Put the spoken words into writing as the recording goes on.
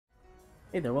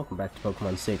Hey there, welcome back to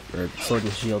Pokemon Sword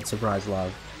and Shield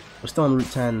Surpriselocke. We're still on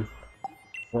Route 10.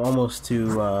 We're almost to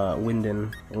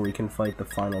Winden, where we can fight the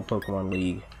final Pokemon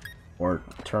League, or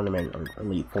Tournament, or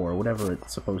Elite Four, whatever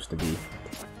it's supposed to be.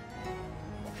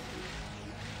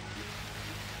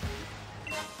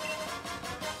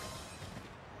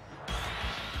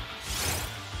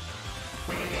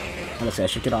 Honestly, I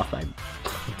should get off my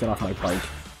bike.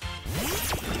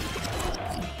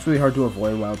 It's really hard to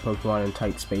avoid wild Pokemon in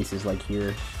tight spaces like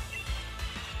here.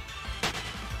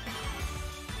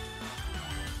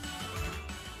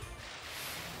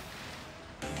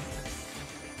 I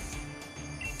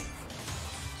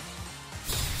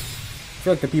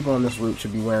feel like the people on this route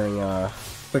should be wearing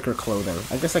thicker clothing.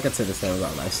 I guess I could say the same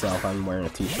about myself. I'm wearing a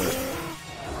t-shirt.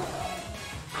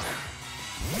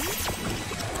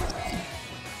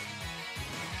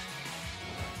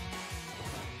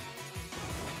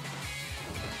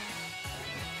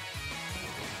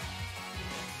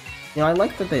 You know, I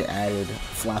like that they added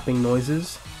flapping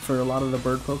noises for a lot of the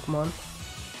bird Pokemon,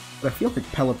 but I feel like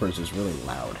Pelipper's is really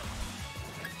loud.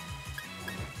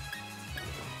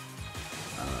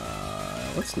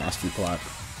 What's Nasty Plot?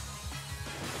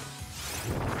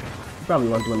 You probably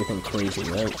won't do anything crazy,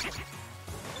 right?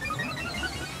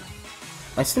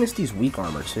 My Sinisty's weak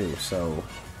armor too, so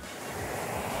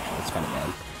it's kind of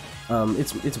bad.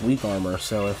 It's weak armor,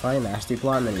 so if I Nasty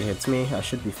Plot and then he hits me, I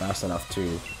should be fast enough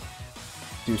to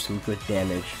do some good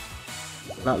damage.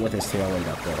 Not with his Tailwind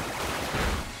up though.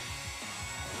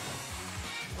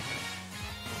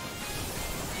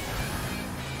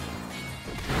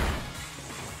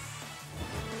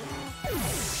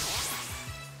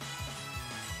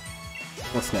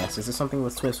 What's next? Is this something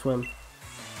with Swift Swim?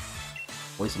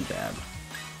 Poison Jab.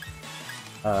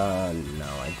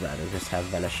 No, I'd rather just have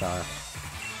Venusaur.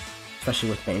 Especially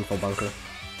with Baneful Bunker.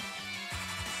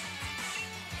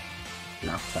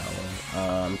 Noctowl.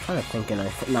 I'm trying to think, and I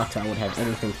think Noctowl would have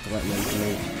everything threatening to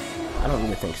me. I don't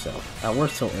really think so. At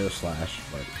worst, he'll Air Slash,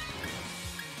 but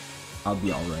I'll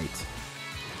be alright.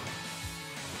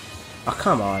 Oh,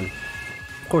 come on.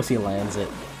 Of course he lands it.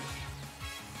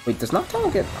 Wait, does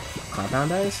Noctowl get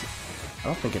Compound Eyes? I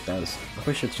don't think it does. I'm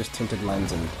pretty sure it's just Tinted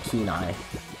Lens and Keen Eye.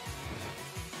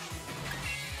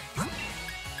 Alright,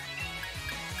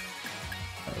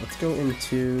 let's go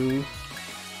into...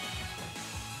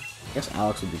 I guess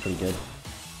Alex would be pretty good.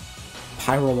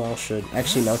 Pyro Ball should...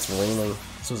 Actually, no, it's raining.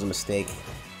 This was a mistake.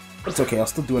 But it's okay, I'll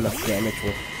still do enough damage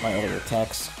with my other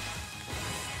attacks.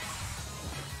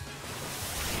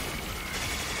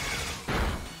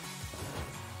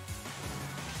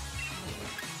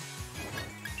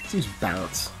 Let's use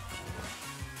Bounce.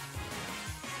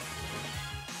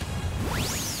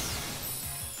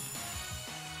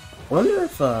 I wonder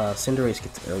if Cinderace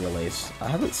gets Aerial Ace. I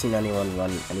haven't seen anyone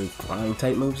run any flying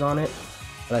type moves on it,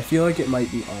 but I feel like it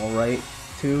might be alright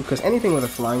too, because anything with a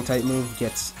flying type move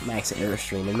gets Max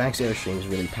Airstream, and Max Airstream is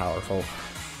really powerful.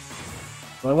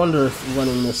 So I wonder if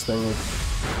running this thing with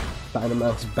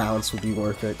Dynamax Bounce would be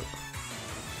worth it.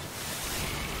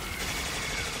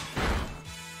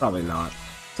 Probably not.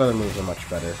 Its other moves are much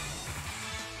better.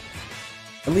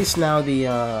 At least now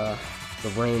the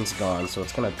rain's gone, so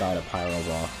it's gonna die to Pyro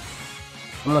Ball.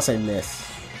 Unless I miss.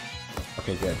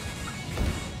 Okay, good.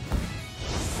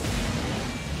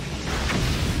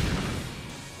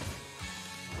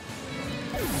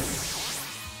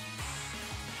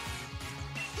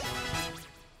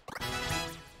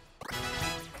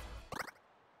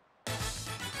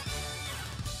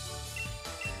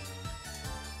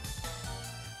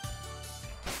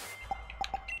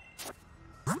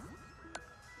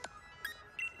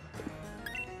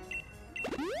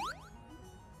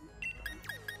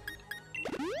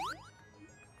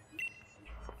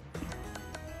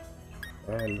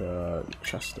 And,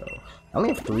 Chesto. I only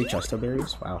have 3 Chesto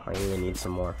Berries? Wow, I really need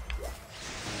some more.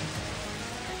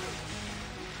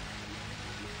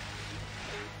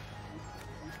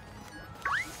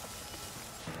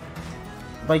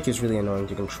 Bike is really annoying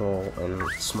to control in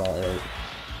small areas,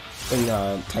 in,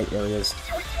 tight areas.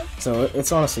 So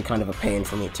it's honestly kind of a pain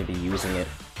for me to be using it.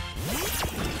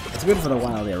 It's good for the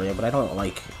wild area, but I don't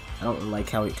like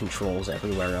how it controls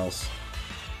everywhere else.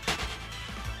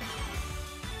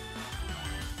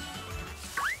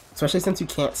 Especially since you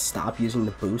can't stop using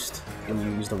the boost when you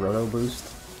use the Roto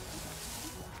boost.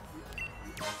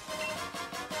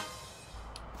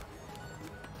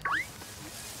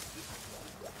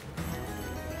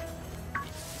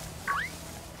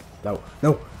 No,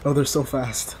 no, no, they're so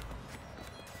fast.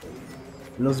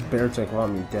 And those Beartech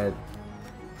want me dead.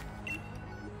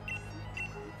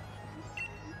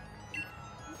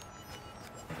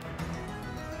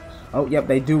 Oh, yep,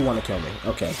 they do want to kill me.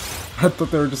 Okay. I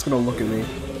thought they were just gonna look at me.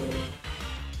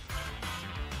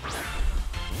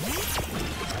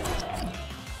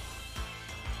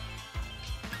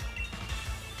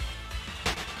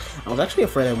 I was actually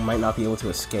afraid I might not be able to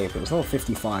escape. It was level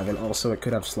 55, and also it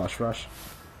could have Slush Rush.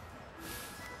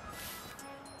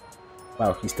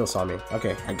 Wow, he still saw me.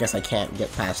 Okay, I guess I can't get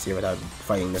past here without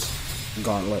fighting this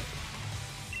Gauntlet.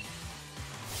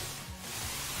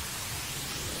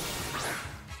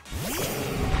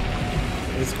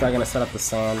 Is this guy gonna set up the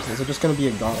sand? Is it just gonna be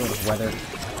a Gauntlet of weather?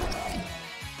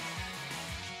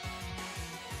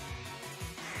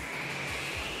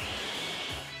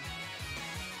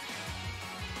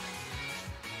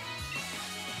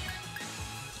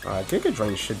 Giga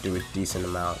Drain should do a decent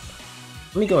amount.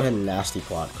 Let me go ahead and Nasty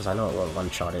Plot, because I know it won't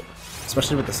one-shot it.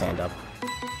 Especially with the sand up.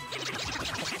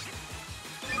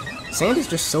 Sand is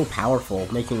just so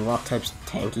powerful, making rock types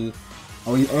tanky.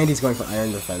 Oh, and he's going for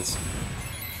Iron Defense.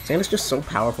 Sand is just so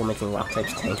powerful, making rock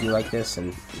types tanky like this,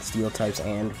 and steel types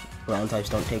and ground types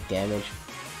don't take damage.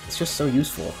 It's just so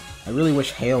useful. I really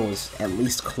wish Hail was at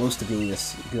least close to being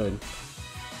this good.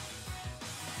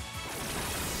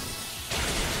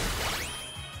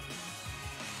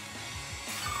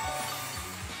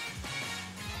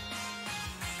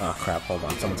 Oh crap, hold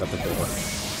on, someone's at the door.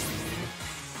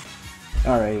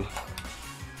 Alright.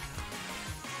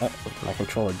 Oh, my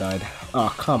controller died.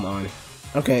 Oh, come on.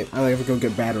 Okay, I have to go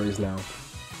get batteries now.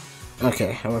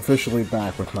 Okay, I'm officially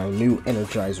back with my new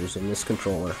energizers in this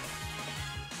controller.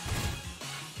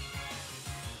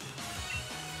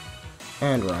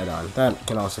 And right on. That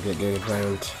can also get Giga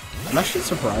Drained. I'm actually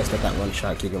surprised at that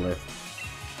one-shot Gigalith.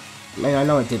 I mean, I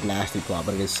know it did Nasty Plot,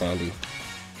 but it is Sandy.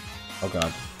 Oh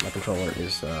god, my controller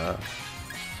is,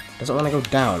 doesn't want to go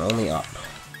down, only up.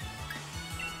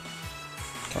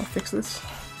 Can I fix this?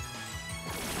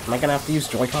 Am I gonna have to use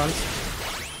Joy-Cons?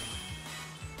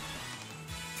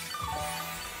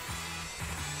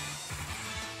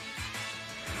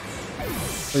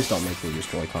 Please don't make me use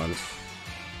Joy-Cons.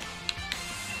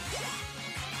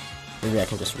 Maybe I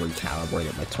can just recalibrate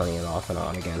it by turning it off and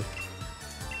on again.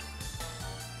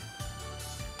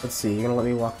 Let's see, you're gonna let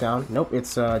me walk down? Nope,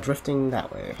 it's drifting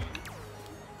that way.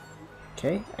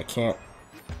 Okay, I can't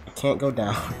go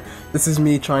down. This is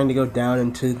me trying to go down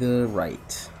and to the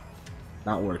right.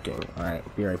 Not working. Alright,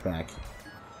 be right back.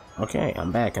 Okay,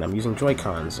 I'm back and I'm using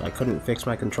Joy-Cons. I couldn't fix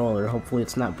my controller. Hopefully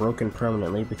it's not broken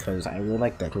permanently because I really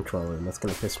like that controller and that's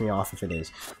gonna piss me off if it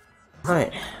is.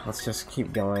 Alright, let's just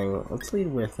keep going. Let's lead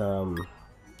with,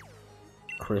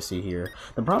 Chrissy here.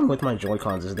 The problem with my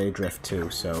Joy-Cons is they drift too,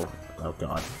 so... Oh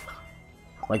god.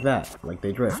 Like that. Like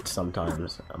they drift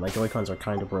sometimes. My Joy-Cons are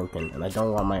kinda broken, and I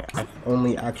don't want my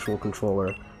only actual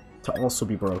controller to also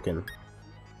be broken.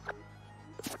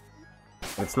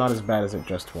 It's not as bad as it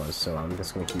just was, so I'm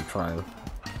just gonna keep trying.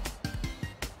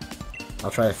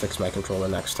 I'll try to fix my controller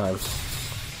next time.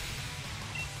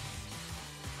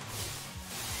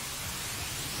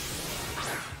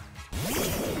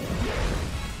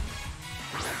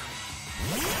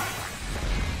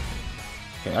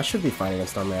 Okay, I should be fine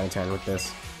against our Manatine with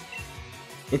this.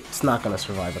 It's not gonna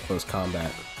survive a close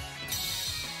combat.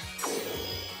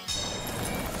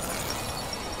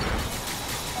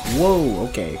 Whoa,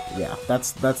 okay, yeah,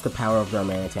 that's the power of our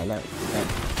Manatine. That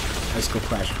Icicle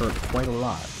Crash hurt quite a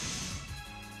lot.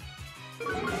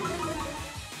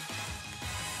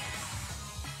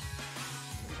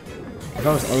 If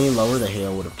I was any lower, the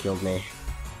hail would have killed me.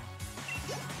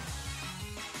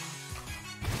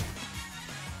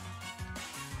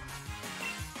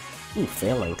 Ooh,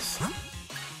 Phalanx.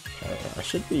 Okay, I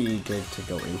should be good to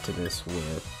go into this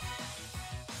with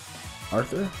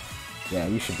Arthur? Yeah,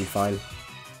 you should be fine.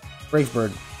 Brave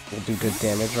Bird will do good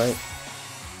damage, right?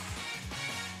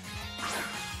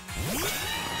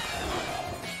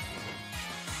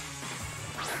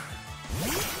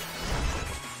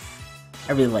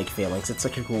 I really like Phalanx, it's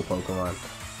such a cool Pokemon.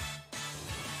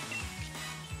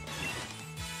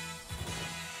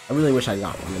 I really wish I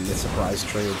got one in the surprise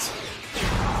trades.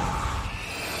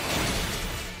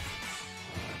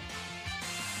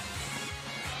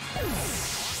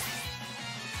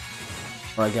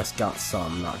 Or I guess got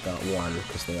some, not got one,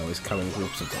 because they always come in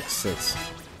groups of like 6.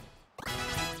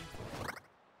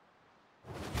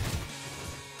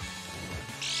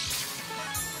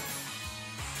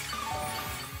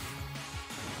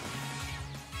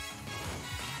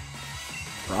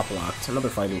 Drop Locked, another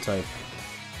fighting type.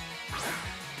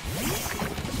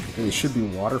 It should be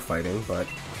water fighting, but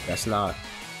guess not.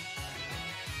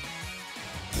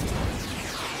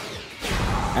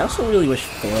 I also really wish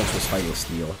Phalanx was fighting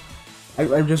Steel.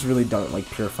 I just really don't like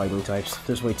pure fighting types.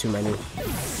 There's way too many.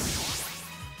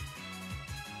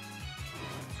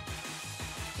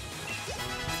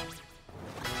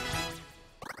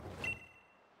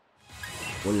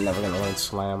 We're never gonna learn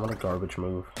Slam. What a garbage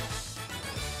move.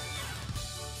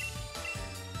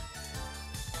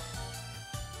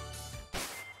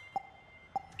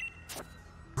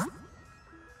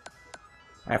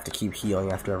 I have to keep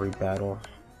healing after every battle.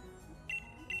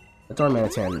 The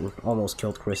Darmanitan almost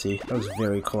killed Chrissy. That was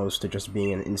very close to just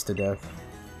being an insta-death.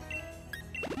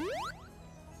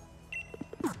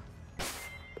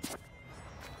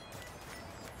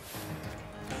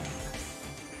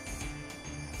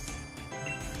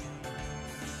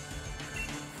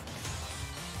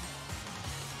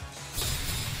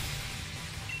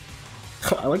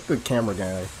 I like the camera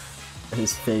guy.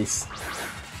 His face.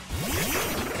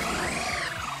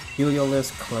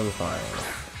 Heliolisk, Clayfire.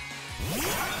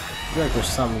 I feel like there's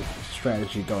some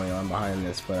strategy going on behind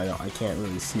this, but I can't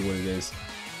really see what it is.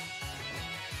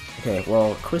 Okay,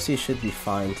 well, Chrissy should be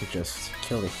fine to just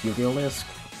kill the Heliolisk.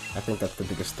 I think that's the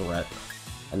biggest threat.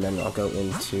 And then I'll go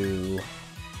into...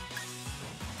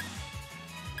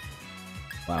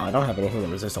 Wow, I don't have anything that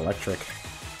resists electric.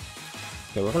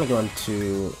 Okay, we're gonna go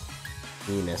into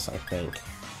Venus, I think.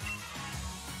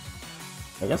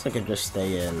 I guess I could just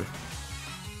stay in.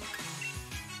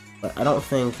 But I don't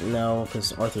think, no,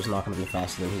 because Arthur's not going to be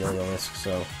faster than Heliolisk,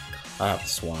 so I have to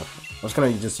swap. I was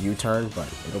going to just U-turn, but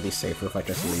it'll be safer if I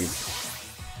just leave.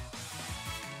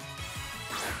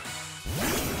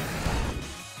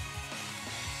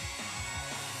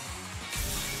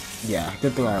 Yeah,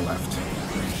 good thing I left.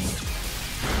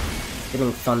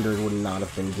 Getting thundered would not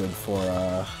have been good for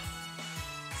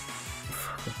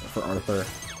Arthur.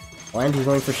 And he's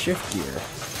going for shift gear.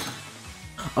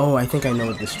 Oh, I think I know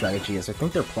what this strategy is. I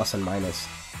think they're plus and minus.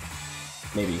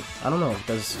 Maybe. I don't know.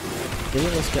 Does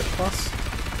Heliolisk get plus?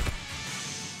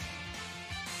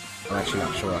 I'm actually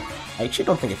not sure. I actually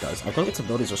don't think it does. I think its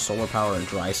abilities are Solar Power and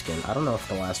Dry Skin. I don't know if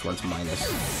the last one's minus.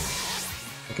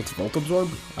 I think it's Volt Absorb?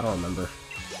 I don't remember.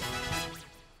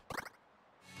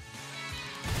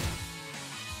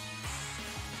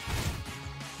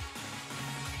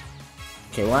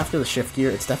 Okay, well after the shift gear,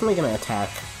 it's definitely going to attack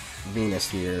Venus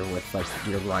here with, like,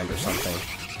 Gear Grind or something.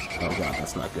 Oh god,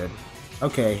 that's not good.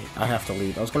 Okay, I have to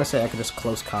leave. I was going to say I could just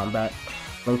close combat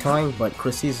Linkine, but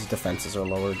Chrissy's defenses are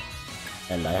lowered,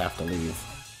 and I have to leave.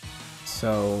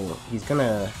 So, he's going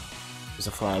to use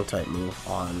a Flying type move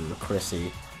on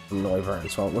Chrissy from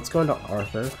Noivern. So let's go into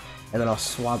Arthur, and then I'll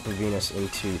swap Venus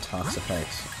into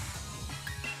Toxapex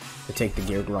to take the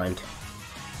Gear Grind.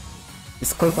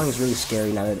 This Klinklang is really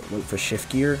scary now that it went for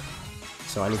shift gear,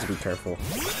 so I need to be careful.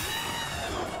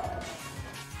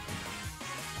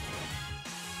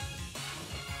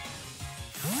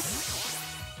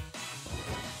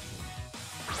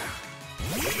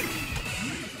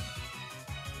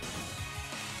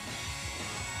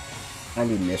 I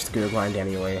need missed Gear Grind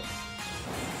anyway.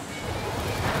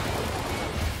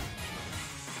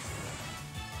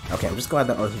 Okay, I'm just glad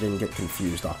that Arthur didn't get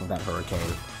confused off of that Hurricane.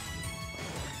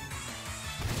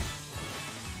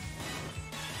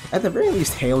 At the very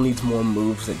least, Hail needs more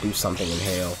moves that do something in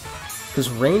Hail. Because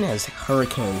Rain has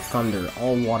Hurricane, Thunder,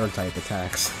 all Water-type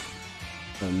attacks.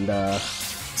 And,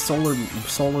 Solar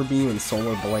Beam and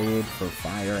Solar Blade for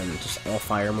Fire, and just all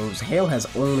Fire moves. Hail has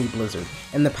only Blizzard,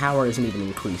 and the power isn't even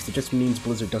increased. It just means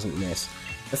Blizzard doesn't miss.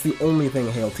 That's the only thing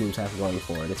Hail teams have going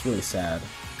for it. It's really sad.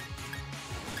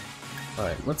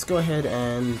 Alright, let's go ahead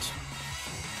and...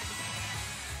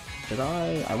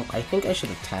 I think I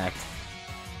should attack.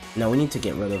 No, we need to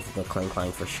get rid of the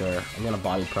Klinklang for sure. I'm gonna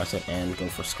body press it and go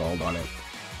for Scald on it.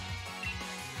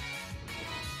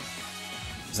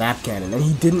 Zap Cannon, and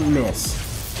he didn't miss.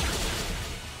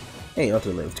 Hey,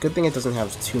 Arthur lived. Good thing it doesn't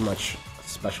have too much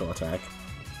special attack.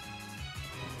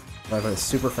 However, it's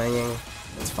Super Fanging.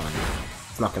 It's fine.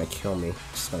 It's not gonna kill me.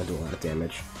 It's just gonna do a lot of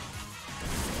damage.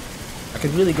 I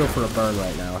could really go for a burn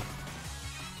right now.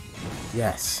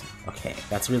 Yes. Okay,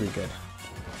 that's really good.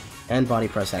 And Body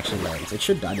Press actually lands. It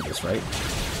should die to this, right?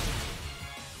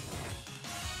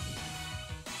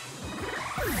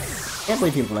 Can't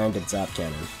believe he landed Zap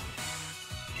Cannon.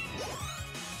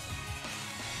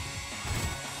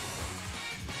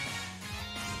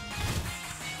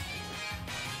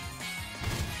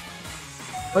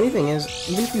 Funny thing is,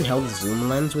 even if you held Zoom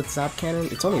Lens with Zap Cannon,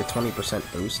 it's only a 20%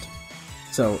 boost.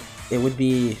 So, it would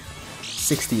be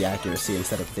 60 accuracy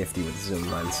instead of 50 with Zoom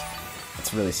Lens.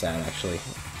 That's really sad, actually.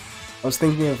 I was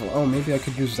thinking of, oh, maybe I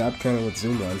could use Zap Cannon with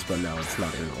Zoom Lens, but no, it's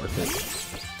not even worth it.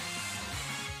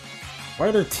 Why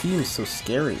are their teams so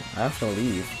scary? I have to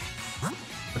leave.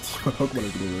 My Pokemon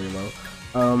are doing really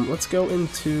low. Let's go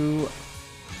into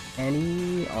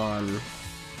Annie on...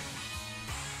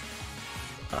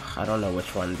 I don't know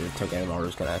which one the Togedemaru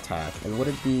is going to attack. And would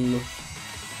it be...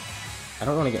 I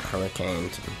don't want to get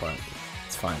Hurricaned, but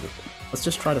it's fine. Let's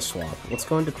just try to swap. Let's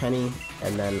go into Penny,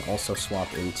 and then also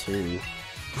swap into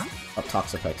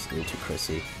Toxapex into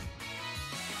Chrissy.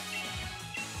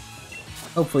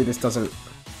 Hopefully this doesn't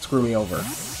screw me over.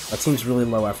 My team's really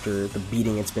low after the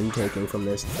beating it's been taking from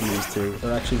these two.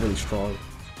 They're actually really strong.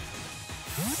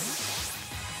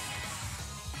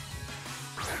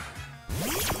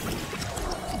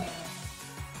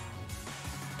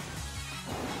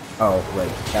 Oh,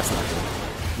 right, that's not good.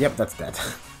 Yep, that's dead.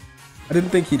 I didn't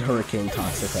think he'd Hurricane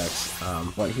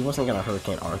Toxapex, but he wasn't gonna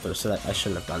Hurricane Arthur, so I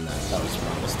shouldn't have done that. That was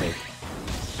my mistake.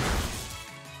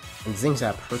 And Zing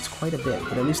Zap hurts quite a bit,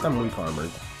 but at least I'm weak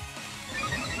armored.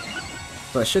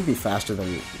 So I should be faster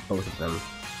than both of them.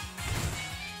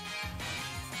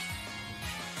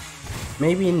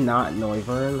 Maybe not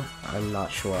Noivern, I'm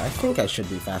not sure. I think I should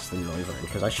be faster than Noivern,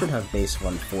 because I should have base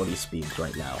 140 speeds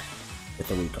right now with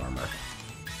the weak armor.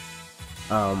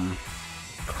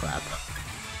 Crap.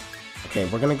 Okay,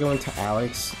 we're gonna go into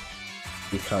Alex,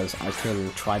 because I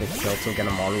can try to kill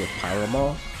Togenomon with Pyro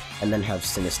Ball, and then have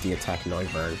Sinistea attack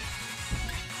Noivern.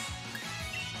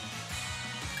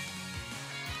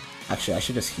 Actually, I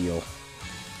should just heal.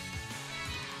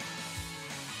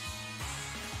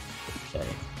 Okay.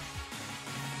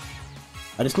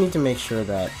 I just need to make sure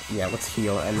that, yeah, let's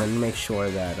heal, and then make sure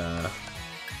that,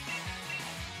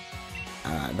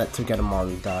 that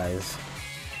Togenomon dies.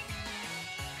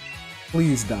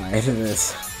 Please die to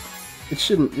this. It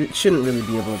shouldn't really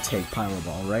be able to take Pyro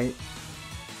Ball, right?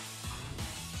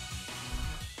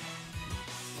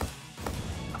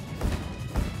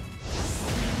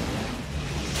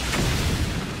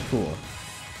 Cool.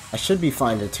 I should be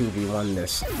fine to 2v1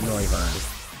 this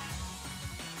Noivern.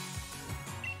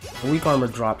 The weak armor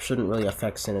drop shouldn't really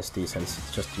affect Sinistea since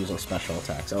it's just using special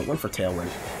attacks. Oh, it went for Tailwind.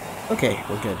 Okay,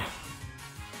 we're good.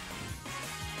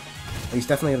 He's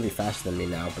definitely gonna be faster than me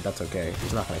now, but that's okay.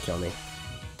 He's not gonna kill me.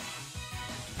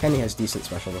 Penny has decent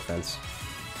special defense.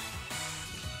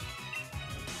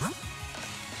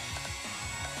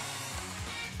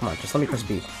 Come on, just let me press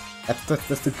B.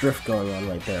 That's the drift going on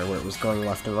right there, where it was going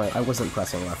left and right. I wasn't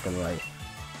pressing left and right.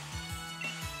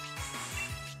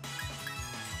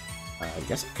 I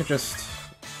guess I could just...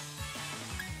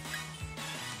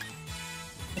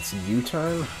 Let's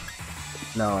U-turn?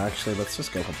 No, actually, let's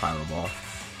just go for Pyro Ball.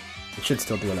 It should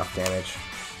still do enough damage,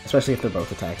 especially if they're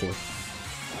both attacking.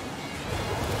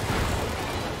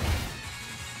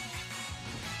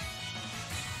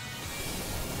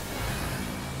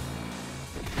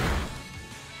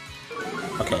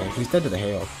 Okay, he's dead to the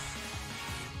hail.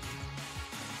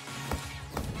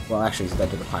 Well, actually, he's dead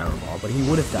to the Pyro Ball, but he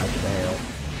would have died to the hail.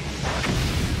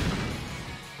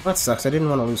 That sucks. I didn't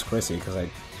want to lose Chrissy because I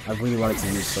really wanted to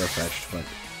use Surfetched, but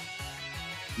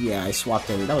yeah, I swapped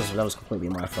in. That was completely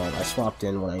my fault. I swapped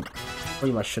in when I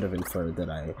pretty much should have inferred that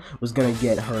I was gonna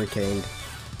get Hurricaned.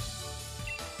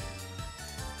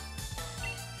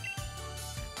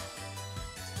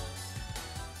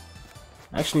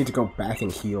 I actually need to go back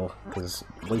and heal, because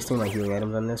wasting my healing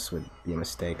items on this would be a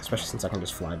mistake, especially since I can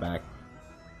just fly back.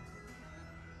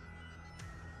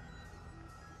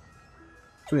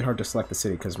 It's really hard to select the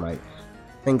city because my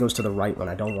thing goes to the right when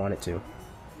I don't want it to.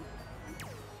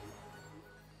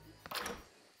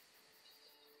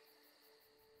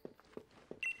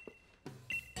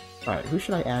 Alright, who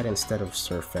should I add instead of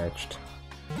Surfetched?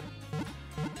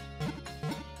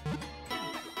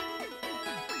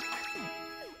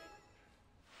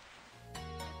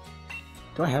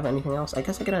 Do I have anything else? I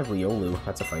guess I could have Riolu.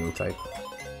 That's a fighting type.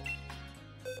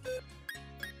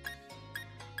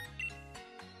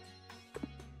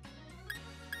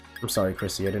 I'm sorry,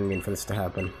 Chrissy. I didn't mean for this to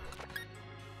happen.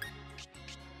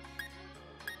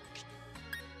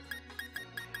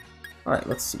 Alright,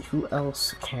 let's see. Who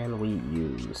else can we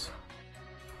use?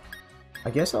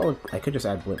 I guess I could just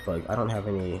add Blipbug. I don't have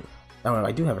any... Oh, no,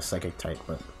 I do have a Psychic type,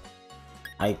 but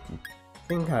I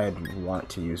think I'd want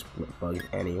to use Blipbug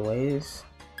anyways.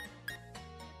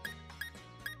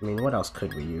 I mean, what else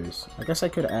could we use? I guess I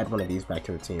could add one of these back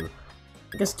to the team.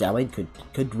 I guess Gallade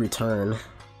could return.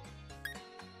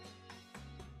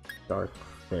 Dark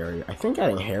Fairy. I think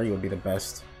adding Harry would be the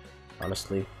best,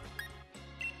 honestly.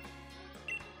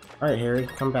 Alright, Harry,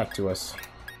 come back to us.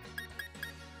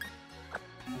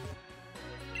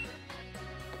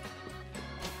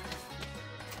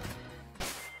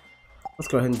 Let's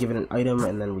go ahead and give it an item,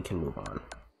 and then we can move on.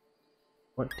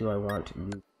 What do I want to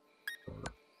use?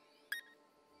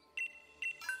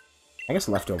 I guess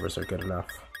leftovers are good enough.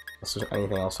 Unless there's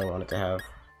anything else I wanted to have.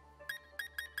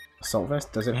 Assault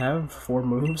Vest, does it have 4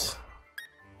 moves?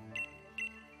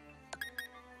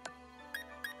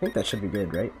 I think that should be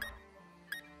good, right?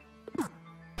 I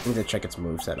need to check its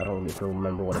moveset. I don't even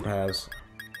remember what it has.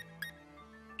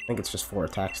 think it's just 4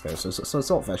 attacks though, so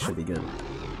Assault Vest should be good.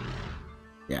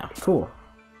 Yeah, cool.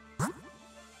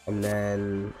 And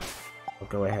then I'll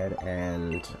go ahead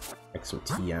and make some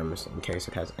TMs in case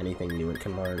it has anything new it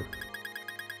can learn.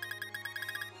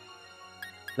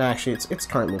 No, actually, its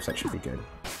current moveset should be good.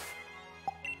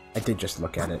 I did just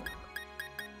look at it.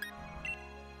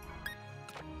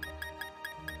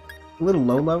 A little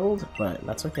low leveled, but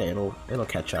that's okay. It'll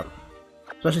catch up.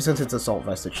 Especially since it's Assault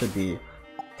Vest, it should be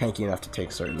tanky enough to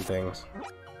take certain things.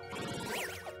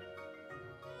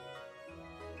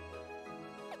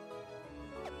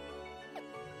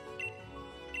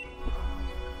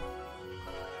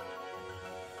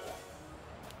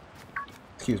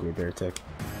 Excuse me, Bear Tick.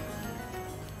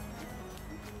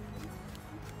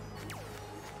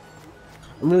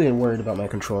 I'm really worried about my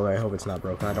controller. I hope it's not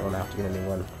broken. I don't want to have to get a new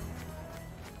one.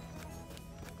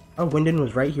 Oh, Winden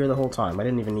was right here the whole time. I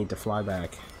didn't even need to fly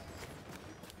back.